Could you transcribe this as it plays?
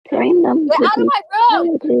am Get out of creepy. my I room!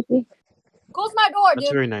 am creepy. Close my door, dude.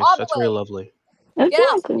 That's very nice. All the That's way. very lovely. That's Get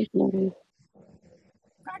out. nice.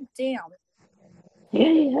 God damn.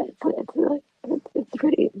 Yeah, it's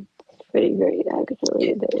pretty great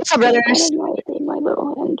actually. What's up, brothers? My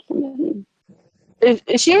little henchman.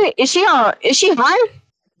 Is she high?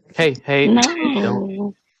 Hey,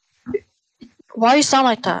 No, Why you sound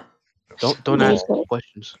like that? don't ask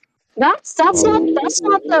questions. That's not the Be witch.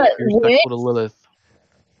 respectful to Lilith.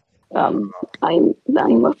 I'm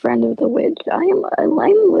a friend of the witch. I'm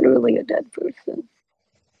literally a dead person.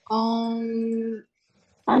 I'm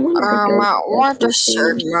one of the I ghosts want to that's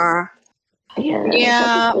search her.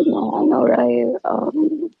 Yeah. I know, right?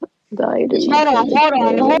 Died in my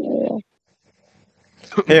Hold on.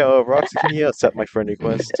 Hey, Roxy, can you accept my friend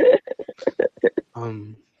request?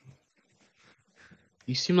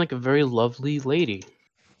 You seem like a very lovely lady.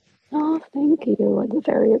 Oh, thank you. It's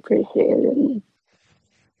very appreciated.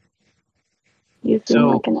 You seem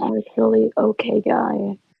like an actually okay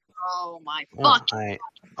guy. Oh my fuck.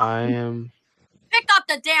 I am. Pick up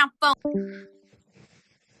the damn phone.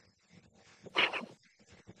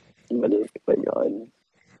 What is going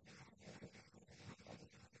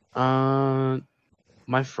on?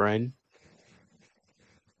 My friend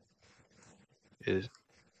is.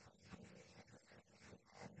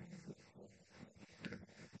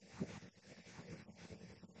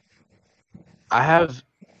 I have a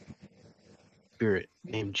spirit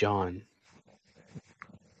named John.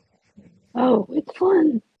 Oh, it's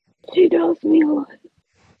fun. She draws me a lot.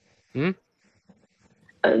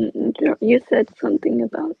 You said something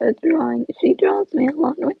about a drawing. She draws me a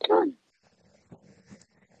lot. Which one?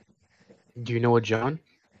 Do you know a John?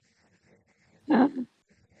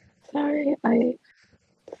 Sorry, I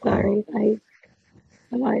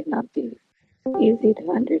might not be easy to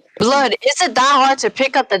understand. Blood, is it that hard to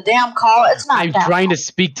pick up the damn call? It's not. I'm trying to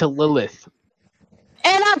speak to Lilith.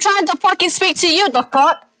 And I'm trying to fucking speak to you, the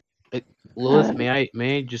fuck? Lilith, may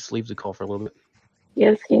I just leave the call for a little bit?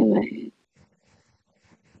 Yes, you may.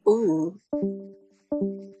 Ooh.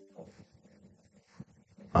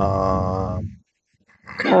 Did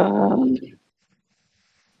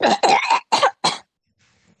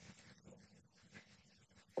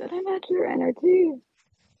I match your energy?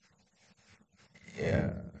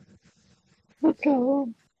 Yeah. Let's go.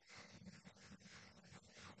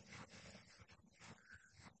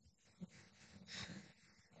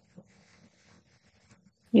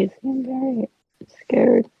 You seem very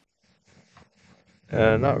scared.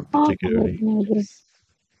 Not particularly.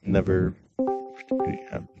 Never particularly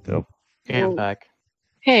had help. Can't back.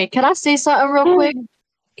 Hey, can I say something real quick?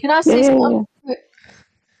 Can I say something?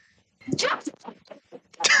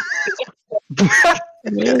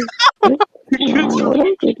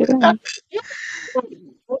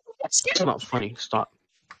 It's not funny. Stop.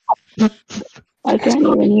 I can't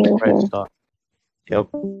even hear her. Stop. Yep.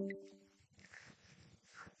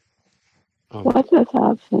 What just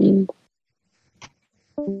happened?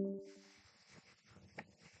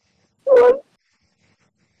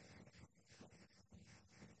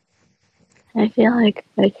 I feel like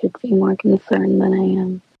I should be more concerned than I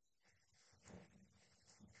am.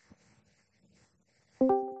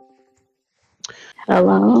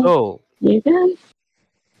 Hello? So, you guys?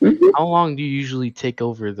 How long do you usually take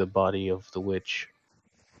over the body of the witch?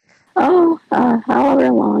 Oh,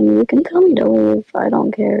 however long. You can tell me to leave. I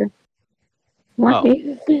don't care. Why do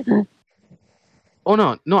you say that?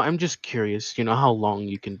 Oh, no, I'm just curious. You know how long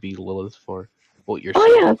you can be Lilith for? What you're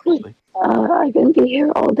saying, please. I can be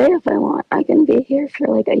here all day if I want. I can be here for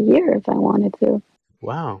like a year if I wanted to.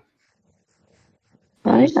 Wow.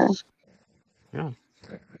 Yeah.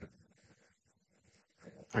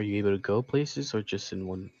 Are you able to go places or just in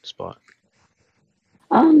one spot?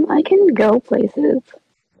 I can go places.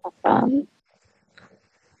 I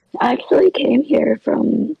actually came here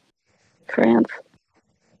from France.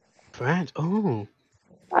 France? Oh.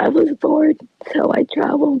 I was bored, so I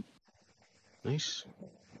traveled. Nice.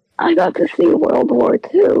 I got to see World War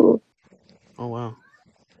II. Oh, wow.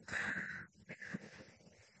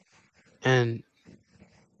 And,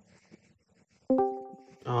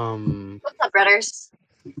 What's up, brothers?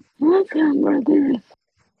 What's up, brothers?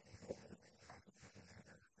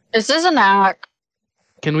 Is this an act?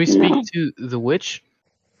 Can we speak to the witch?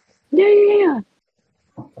 Yeah.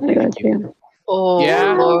 I got you. Oh,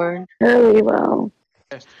 yeah. Lord. Very well.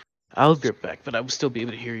 I'll grip back, but I will still be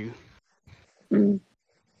able to hear you.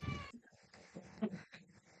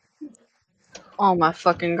 Oh my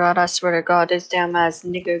fucking god, I swear to god, this damn ass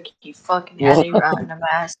nigga keep fucking having random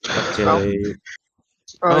ass niggas, bro.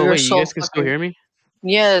 Oh, You're wait, so you guys can fucking... still hear me?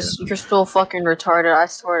 Yes, you're still fucking retarded, I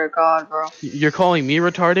swear to god, bro. You're calling me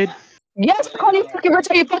retarded? Yes, call you fucking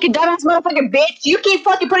retard, you fucking dumbass motherfucking bitch. You keep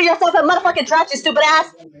fucking putting yourself in motherfucking trash, you stupid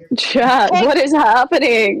ass. Chat, what is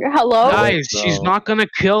happening? Hello? Guys, she's not gonna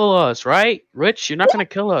kill us, right? Rich, you're not gonna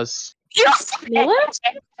kill us. Lilith?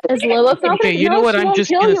 Is Lilith not Okay, gonna you know what? She I'm won't just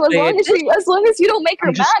kill gonna you say it. as long as you don't make her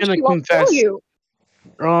I'm just mad, gonna she won't kill confess. you.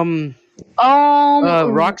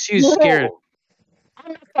 Roxy's scared.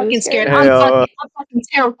 I'm not fucking scared. Hey, I'm fucking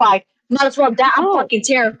terrified. Might as well die. I'm fucking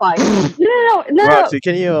terrified. No. Roxy,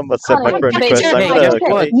 can you accept my Honey, friend baby, request? I'm Hey, gonna. guess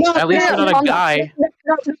okay. what? No, At least you're not a guy. No,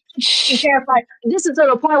 I'm terrified. This is to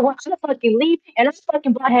the point where I fucking leave and I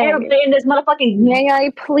fucking block Hey. everybody in this motherfucking. May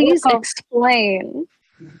I please explain?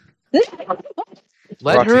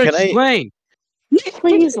 Let Roxy, her can I- explain.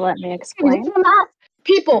 Please let me explain.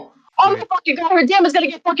 People, oh my fucking god, her damn is gonna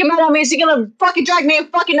get fucking mad at me. She's gonna fucking drag me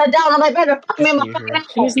fucking down on my bed and fuck me in my fucking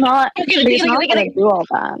asshole. She's not gonna do all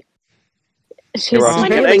that. She's Roxy,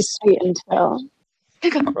 can I- really sweet and chill.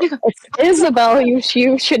 It's Isabel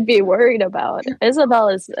you should be worried about. Isabel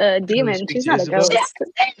is a demon. speak She's to not Isabel? a ghost.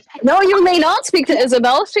 No, you may not speak to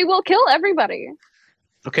Isabel. She will kill everybody.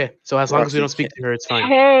 Okay, so as long as we don't Roxy, speak to her, it's fine.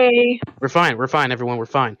 Hey. We're fine. We're fine, everyone. We're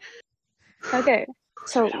fine. Okay.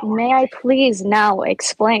 So may I please now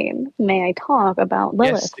explain? May I talk about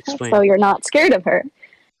Lilith? Yes, explain. So you're not scared of her.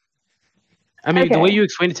 I mean, the Okay. way you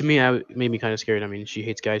explained it to me, made me kind of scared. I mean, she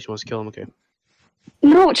hates guys. She wants to kill them. Okay.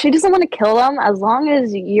 No, she doesn't want to kill them as long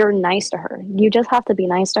as you're nice to her. You just have to be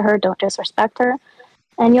nice to her. Don't disrespect her.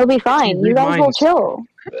 And you'll be fine. You read guys will minds? chill.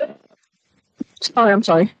 Sorry, I'm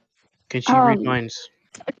sorry. Can she read minds?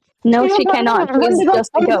 No, she cannot. She's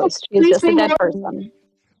just a ghost. She's just a dead person.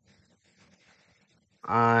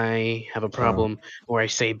 I have a problem where I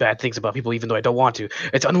say bad things about people even though I don't want to.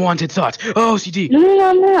 It's unwanted thought. Oh, CD.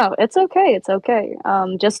 No. It's okay. It's okay.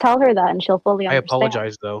 Just tell her that and she'll fully I understand.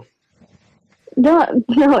 apologize, though. No,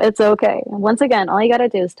 it's okay. Once again, all you gotta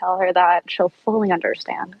do is tell her that she'll fully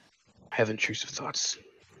understand. I have intrusive thoughts.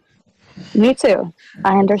 Me too.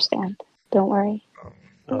 I understand. Don't worry.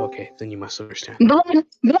 Oh, okay, then you must understand.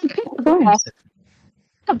 Of course.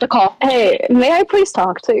 Up the call. Hey, may I please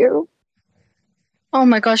talk to you? Oh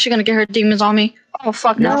my gosh, you're gonna get her demons on me. Oh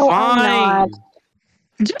fuck You're no. I'm not.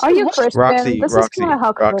 fine. Are you Christian? Roxy, This Roxy, is kind of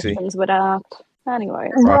how Roxy. Christians would act. Anyway.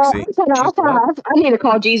 Roxy. I need to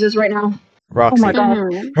call Jesus right now. Roxy. Oh my god.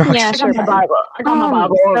 Mhm. Yeah, I sure. got my Bible. I got my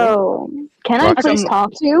Bible. So, can I Roxy. please talk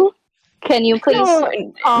to you? Can you please No,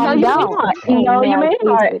 calm you may down? not. And No, you I may please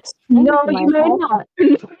not. explain No, to you may myself? not. No,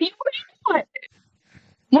 you may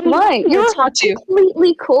not. Why? You were talk to you.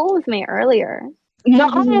 completely cool with me earlier. No,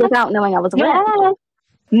 Without knowing I was a witch.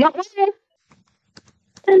 no.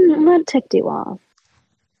 Then what ticked you off?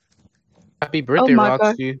 Happy birthday, my God.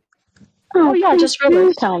 Roxy. Oh, yeah, I please just do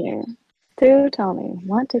realized. tell me. Do tell me.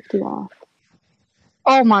 What ticked you off?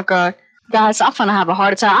 Oh my god. Guys, I'm gonna have a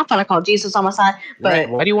heart attack. I'm gonna call Jesus on my side. But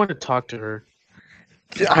Why do you want to talk to her?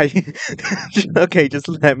 Okay, just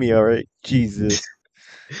let me. All right, Jesus.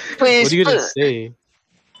 please, What are you gonna say?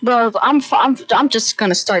 bro, I'm just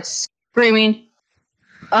gonna start screaming.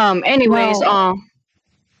 Anyways, No.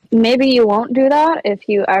 Maybe you won't do that if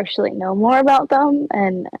you actually know more about them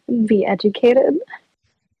and be educated.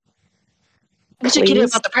 educated Please.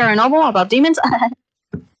 about the paranormal, about demons.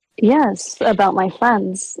 Yes, about my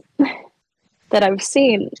friends that I've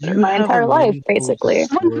seen You my have entire a life, meaningful basically.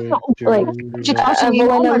 story Like, to-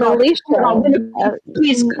 Evelyn and Alicia.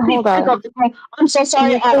 Please, Hold pick on. up the phone. I'm so Can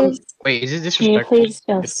sorry. you please, Wait, is it can you disrespectful please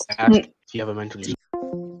if just... I ask do you have a mental disorder?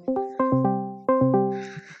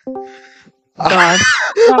 God.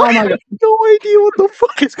 Oh I my have god. no idea what the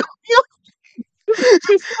fuck is going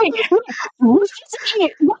He's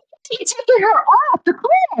taking her off the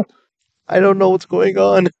call. on. I don't know what's going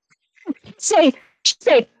on. Say,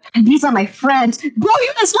 these are my friends. Bro,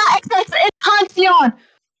 you just not access in Pantheon.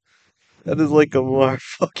 That is like a more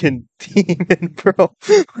fucking demon, bro. What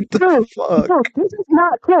the fuck? Dude, this is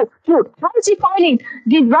not cool. Dude, how is he finding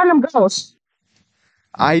these random girls?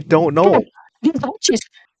 I don't know. These witches.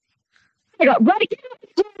 I got ready.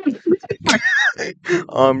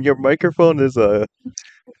 Your microphone is I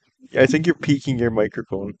think you're peaking your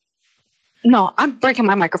microphone. No, I'm breaking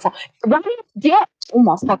my microphone. Ready? Yeah. Oh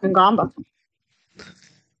my fucking god.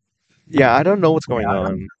 Yeah, I don't know what's going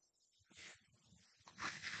on.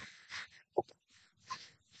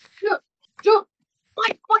 Dude, my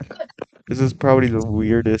god. This is probably the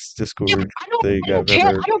weirdest Discord thing I've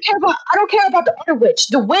ever. I don't care about the other witch.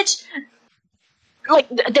 The witch, like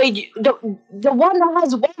the one that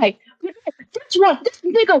has white. This one, this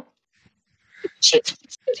nigga.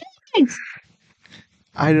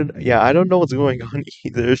 I don't know what's going on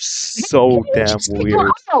either. It's so damn Just kick weird.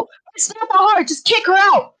 her out. It's not that hard. Just kick her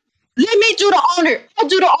out. Let me do the honor. I'll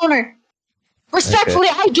do the honor. Respectfully,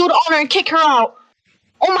 I do the honor and kick her out.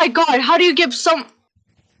 Oh my god, how do you give some...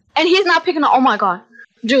 And he's not picking up. Oh my god.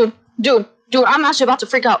 Dude, I'm actually about to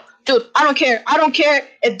freak out. Dude, I don't care. I don't care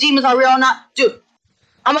if demons are real or not. Dude,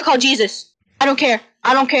 I'm gonna call Jesus. I don't care.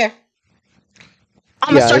 I'm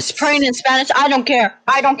gonna start praying in Spanish. I don't care.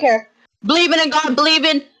 Believing in God, believe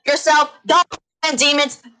in yourself. Don't believe in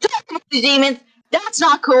demons. Don't believe in demons. That's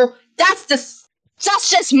not cool. That's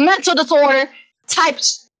just mental disorder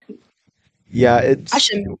types. Yeah, it's.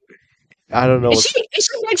 I don't know. If she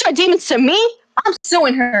brings her demons to me, I'm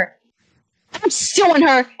suing her.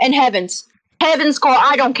 In heaven's court.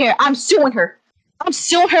 I don't care. I'm suing her.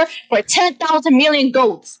 For 10,000 million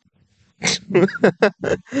golds.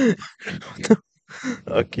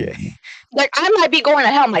 Okay. Like, I might be going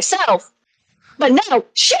to hell myself, but no,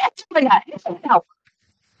 she ain't doing that. Hell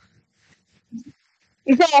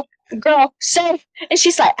no. Girl, say, and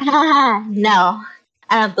she's like, no,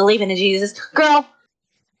 I don't believe in Jesus. Girl,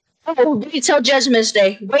 wait till Judgment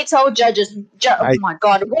Day. Wait till judges. Oh my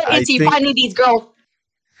God, what is he finding these girls?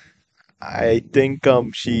 I think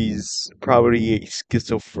she's probably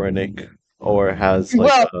schizophrenic or has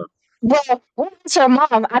like Well, what is her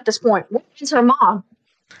mom at this point? What is her mom?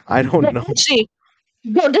 I don't know.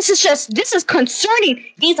 Bro, this is concerning.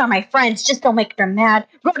 These are my friends. Just don't make them mad.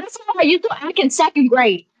 Bro, that's why you still act in second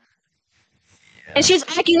grade. Yeah. And she's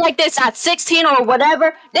acting like this at 16 or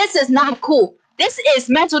whatever. This is not cool. This is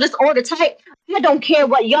mental disorder type. I don't care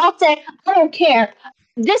what y'all say. I don't care.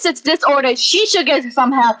 This is disorder. She should get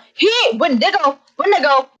some help. When they go,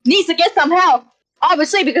 needs to get some help.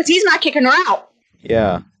 Obviously, because he's not kicking her out.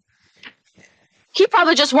 Yeah. He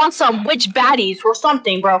probably just wants some witch baddies or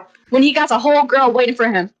something, bro. When he got a whole girl waiting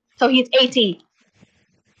for him. So he's 18.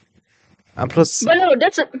 And plus... But no,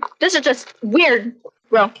 this is just weird,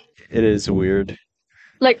 bro. It is weird.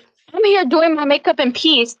 Like, I'm here doing my makeup in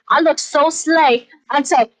peace. I look so slay.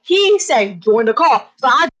 Until he said, join the call. So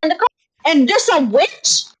I joined the call. And there's some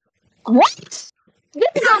witch? What?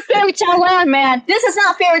 This is not fairy tale land, man. This is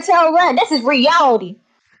not fairy tale land. This is reality.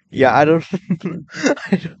 Yeah, I don't...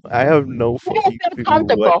 I have no fucking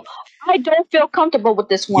clue. I don't feel comfortable with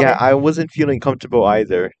this one. Yeah, I wasn't feeling comfortable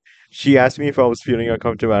either. She asked me if I was feeling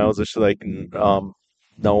uncomfortable, and I was just like, no.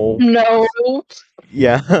 No.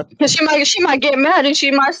 Yeah. Because she might get mad, and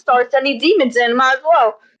she might start sending demons in. Might as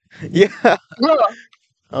well. Yeah. Bro.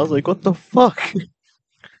 I was like, what the fuck?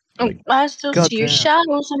 Like, I still see your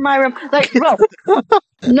shadows in my room. Like, bro.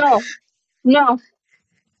 No.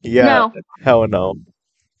 Yeah. No. Hell no.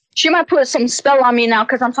 She might put some spell on me now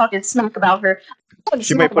because I'm talking smack about her.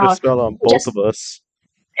 She might put a spell on both of us.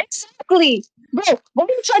 Exactly. Bro, why are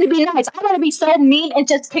you trying to be nice? I want to be so mean and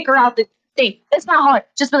just kick her out the thing. It's not hard.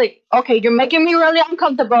 Just be like, okay, you're making me really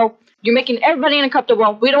uncomfortable. You're making everybody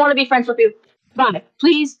uncomfortable. We don't want to be friends with you. Bye.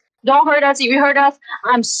 Please, don't hurt us. If you hurt us,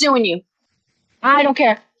 I'm suing you. I don't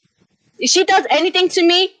care. If she does anything to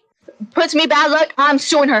me, puts me bad luck, I'm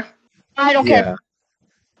suing her. I don't care.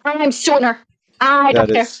 I'm suing her. I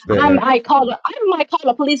don't care. I might call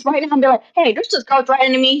the police right now and be like, hey, there's this girl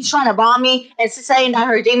threatening me. She's trying to bomb me. And saying that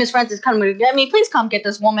her demon friends is coming to get me. Please come get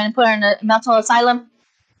this woman and put her in a mental asylum.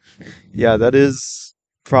 Yeah, that is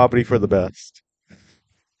probably for the best.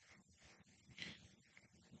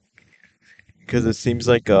 Because it seems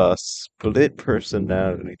like a split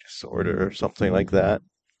personality disorder or something like that.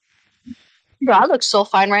 Bro, I look so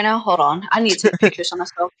fine right now. Hold on. I need to take pictures of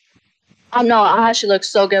myself. No, I actually look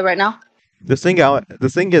so good right now. The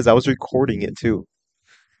thing is, I was recording it too.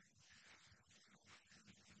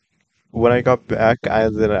 When I got back,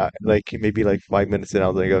 maybe 5 minutes in, I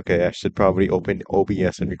was like, okay, I should probably open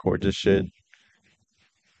OBS and record this shit.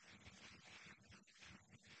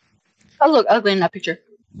 I look ugly in that picture.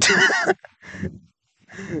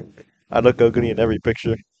 I look ugly in every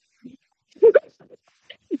picture.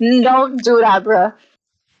 Don't do that, bro.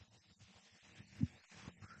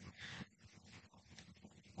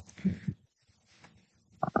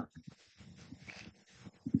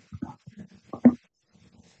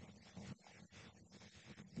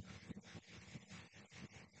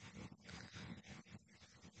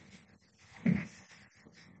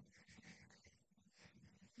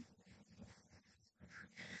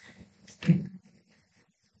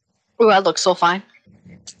 Ooh, I look so fine.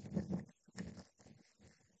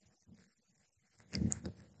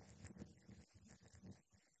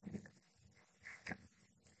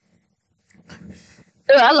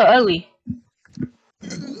 Ooh, I look ugly.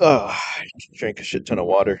 I drank a shit ton of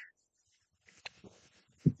water.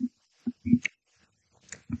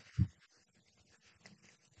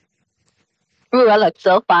 Ooh, I look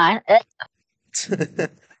so fine.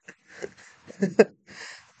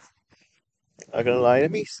 Not gonna lie to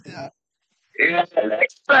me.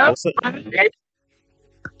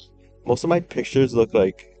 Most of my pictures look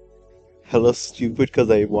like hella stupid because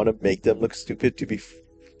I want to make them look stupid to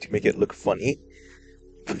make it look funny.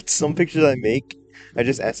 But some pictures I make, I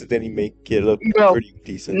just accidentally make it look Bro, pretty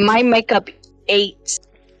decent. my makeup ate.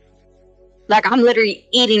 Like I'm literally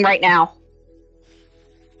eating right now.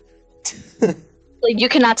 Like you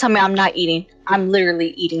cannot tell me I'm not eating. I'm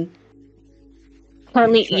literally eating.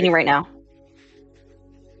 Currently eating right now.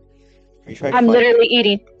 I'm literally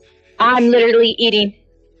eating. I'm literally eating.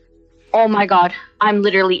 Oh my god. I'm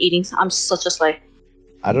literally eating. I'm such a slay.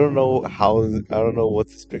 I don't know what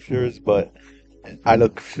this picture is, but I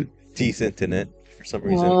look decent in it for some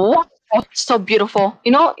reason. What? Oh, so beautiful.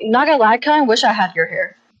 You know, not gonna lie, I kinda wish I had your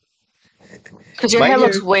hair. Because your My hair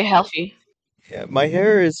looks hair- way healthy. Yeah, my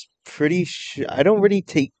hair is pretty I don't really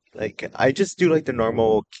take I just do like the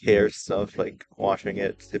normal care stuff, like washing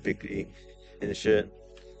it typically and shit.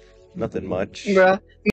 Nothing much. Bruh.